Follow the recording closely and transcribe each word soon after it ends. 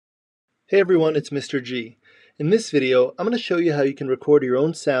Hey everyone, it's Mr. G. In this video, I'm going to show you how you can record your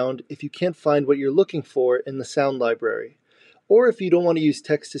own sound if you can't find what you're looking for in the sound library, or if you don't want to use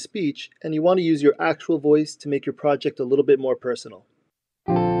text-to-speech and you want to use your actual voice to make your project a little bit more personal.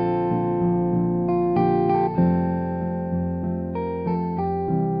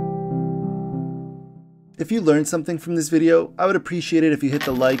 If you learned something from this video, I would appreciate it if you hit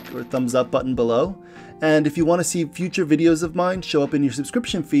the like or thumbs up button below. And if you want to see future videos of mine show up in your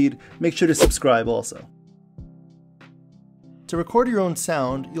subscription feed, make sure to subscribe also. To record your own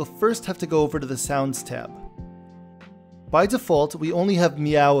sound, you'll first have to go over to the Sounds tab. By default, we only have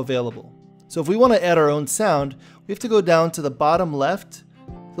meow available. So if we want to add our own sound, we have to go down to the bottom left,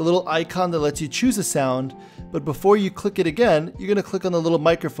 the little icon that lets you choose a sound, but before you click it again, you're going to click on the little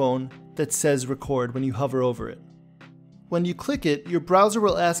microphone that says record when you hover over it. When you click it, your browser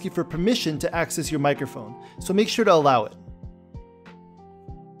will ask you for permission to access your microphone, so make sure to allow it.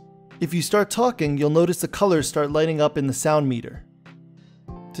 If you start talking, you'll notice the colors start lighting up in the sound meter.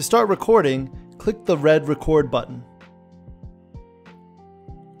 To start recording, click the red record button.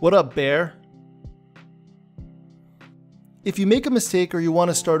 What up, bear? If you make a mistake or you want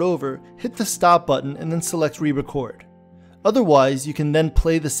to start over, hit the stop button and then select re-record. Otherwise, you can then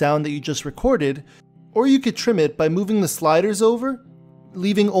play the sound that you just recorded, or you could trim it by moving the sliders over,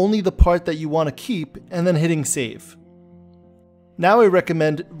 leaving only the part that you want to keep, and then hitting save. Now I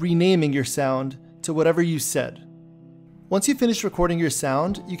recommend renaming your sound to whatever you said. Once you finish recording your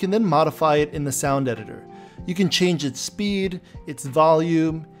sound, you can then modify it in the sound editor. You can change its speed, its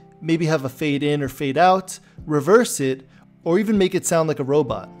volume, maybe have a fade in or fade out, reverse it, or even make it sound like a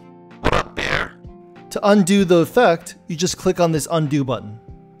robot. What up, bear? To undo the effect, you just click on this undo button.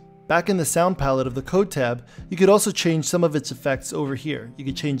 Back in the sound palette of the code tab, you could also change some of its effects over here. You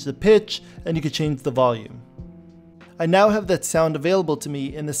could change the pitch and you could change the volume. I now have that sound available to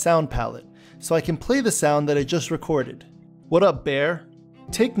me in the sound palette, so I can play the sound that I just recorded. What up, bear?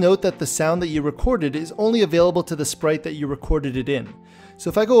 Take note that the sound that you recorded is only available to the sprite that you recorded it in. So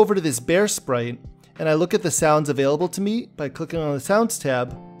if I go over to this bear sprite and I look at the sounds available to me by clicking on the sounds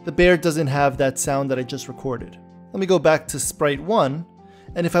tab, the bear doesn't have that sound that I just recorded. Let me go back to sprite 1,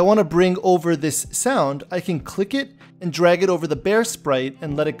 and if I want to bring over this sound, I can click it and drag it over the bear sprite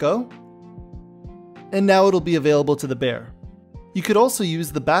and let it go. And now it'll be available to the bear. You could also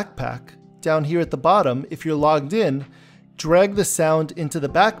use the backpack down here at the bottom. If you're logged in, drag the sound into the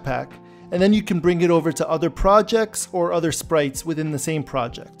backpack, and then you can bring it over to other projects or other sprites within the same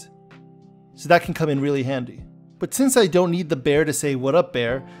project. So that can come in really handy. But since I don't need the bear to say what up,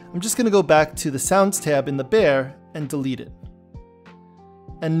 bear, I'm just going to go back to the sounds tab in the bear and delete it.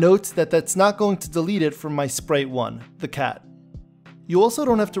 And note that that's not going to delete it from my sprite 1, the cat. You also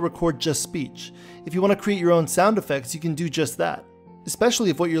don't have to record just speech. If you want to create your own sound effects, you can do just that,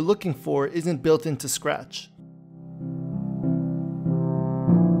 especially if what you're looking for isn't built into Scratch.